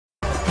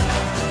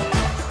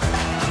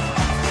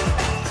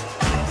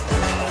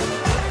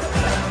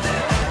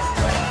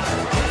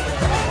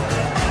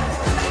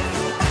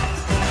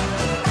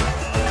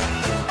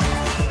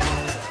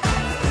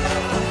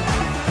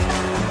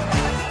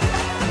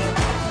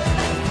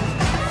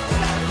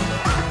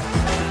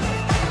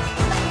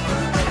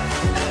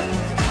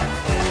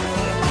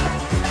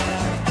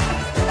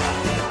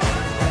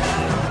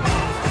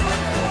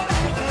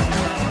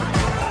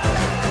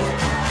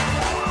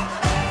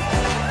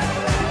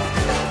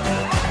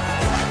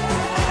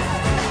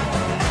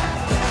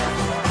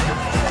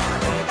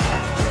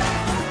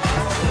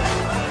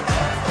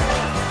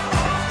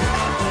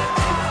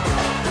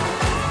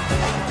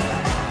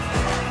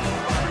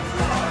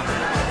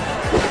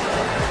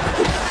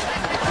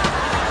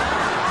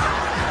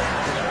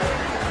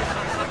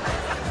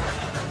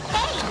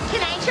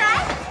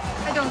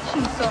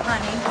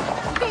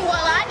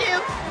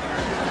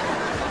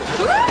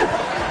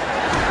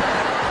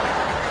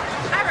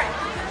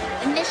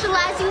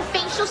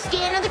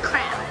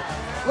crown.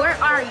 Where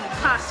are you,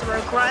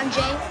 Passero Grande?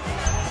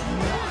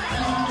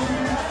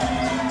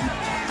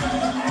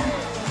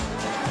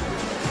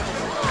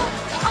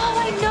 Oh,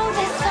 I know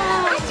this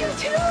song. I do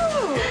too.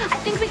 I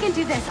think we can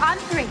do this on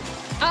 3.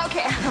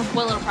 Okay,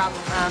 one little problem.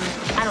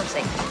 I don't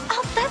sing.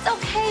 Oh, that's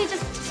okay.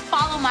 Just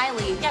follow my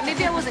lead. Yeah,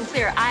 maybe I wasn't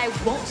clear. I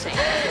won't sing.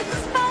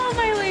 Just follow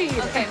my lead.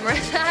 Okay,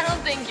 Marissa, I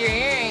don't think you're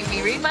hearing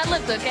me. Read my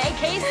lips, okay?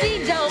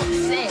 Casey, don't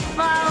sing.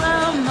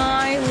 Follow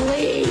my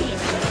lead.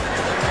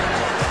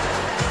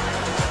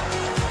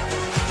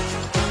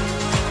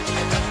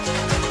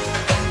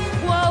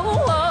 Whoa,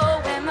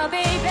 whoa, when my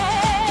baby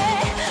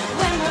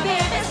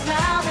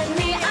smiles at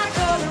me, I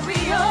go to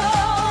Rio.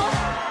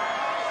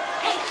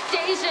 Hey,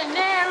 de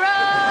Janeiro.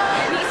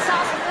 Mi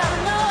salsa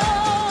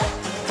fellow.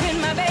 When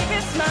my baby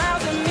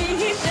smiles at me,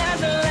 he shines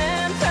the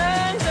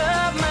lanterns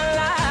of my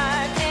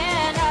life.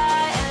 And I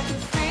am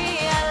free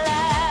at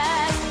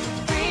last,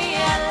 free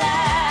at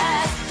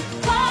last.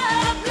 What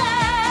a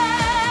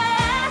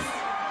blast!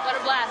 What a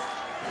blast.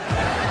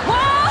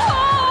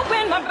 Whoa,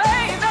 when my baby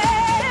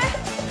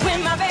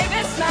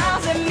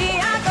smiles at me,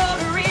 I go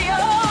to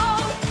Rio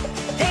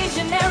de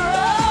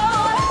Janeiro.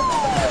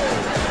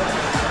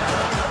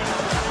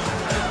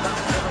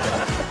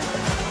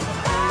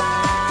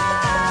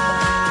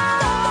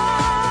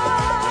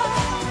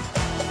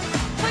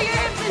 Put your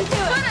hips into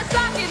it. Put a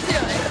sock into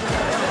it.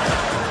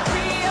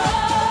 Rio,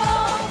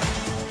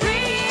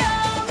 Rio,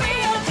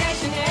 Rio de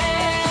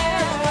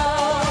Janeiro.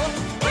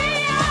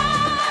 Rio.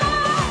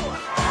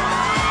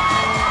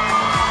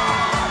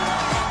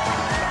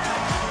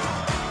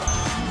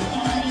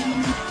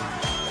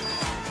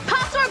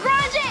 Passero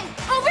Grande!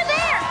 Over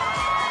there!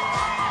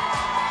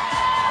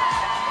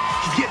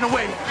 He's getting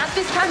away. Not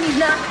this time, he's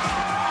not.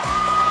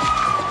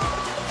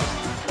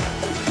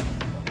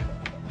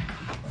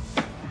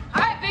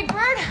 All right, Big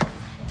Bird.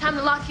 Time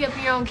to lock you up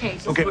in your own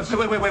cage. Okay, wait.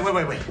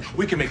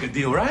 We can make a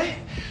deal, right?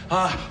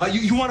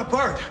 You want a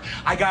bird?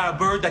 I got a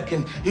bird that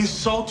can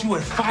insult you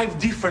in 5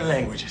 different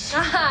languages.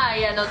 Ah,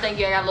 yeah, no thank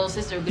you. I got a little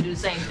sister who could do the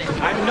same thing.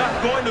 I'm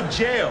not going to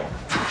jail.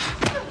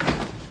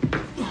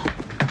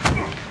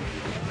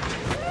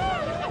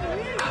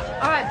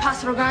 All right,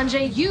 Passero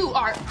Grande, you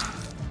are...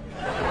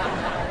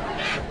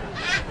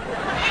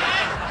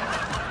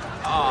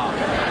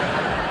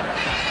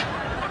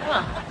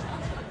 Huh.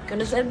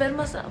 Couldn't have said it better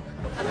myself.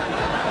 All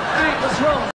right, let's roll.